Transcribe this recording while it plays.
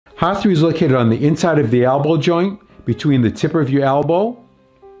Heart 3 is located on the inside of the elbow joint, between the tip of your elbow,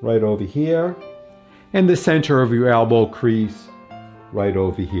 right over here, and the center of your elbow crease, right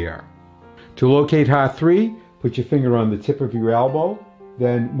over here. To locate heart 3, put your finger on the tip of your elbow,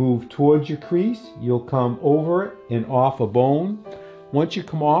 then move towards your crease. You'll come over and off a bone. Once you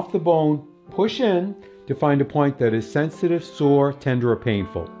come off the bone, push in to find a point that is sensitive, sore, tender, or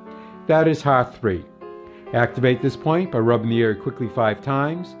painful. That is heart 3. Activate this point by rubbing the area quickly 5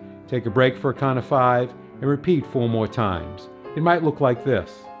 times. Take a break for a count of 5 and repeat 4 more times. It might look like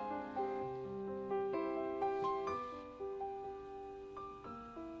this.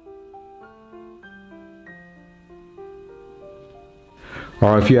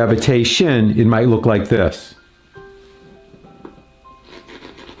 Or if you have a Tay shin, it might look like this.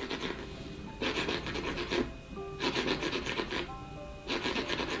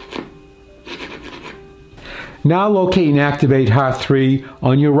 Now locate and activate heart 3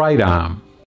 on your right arm.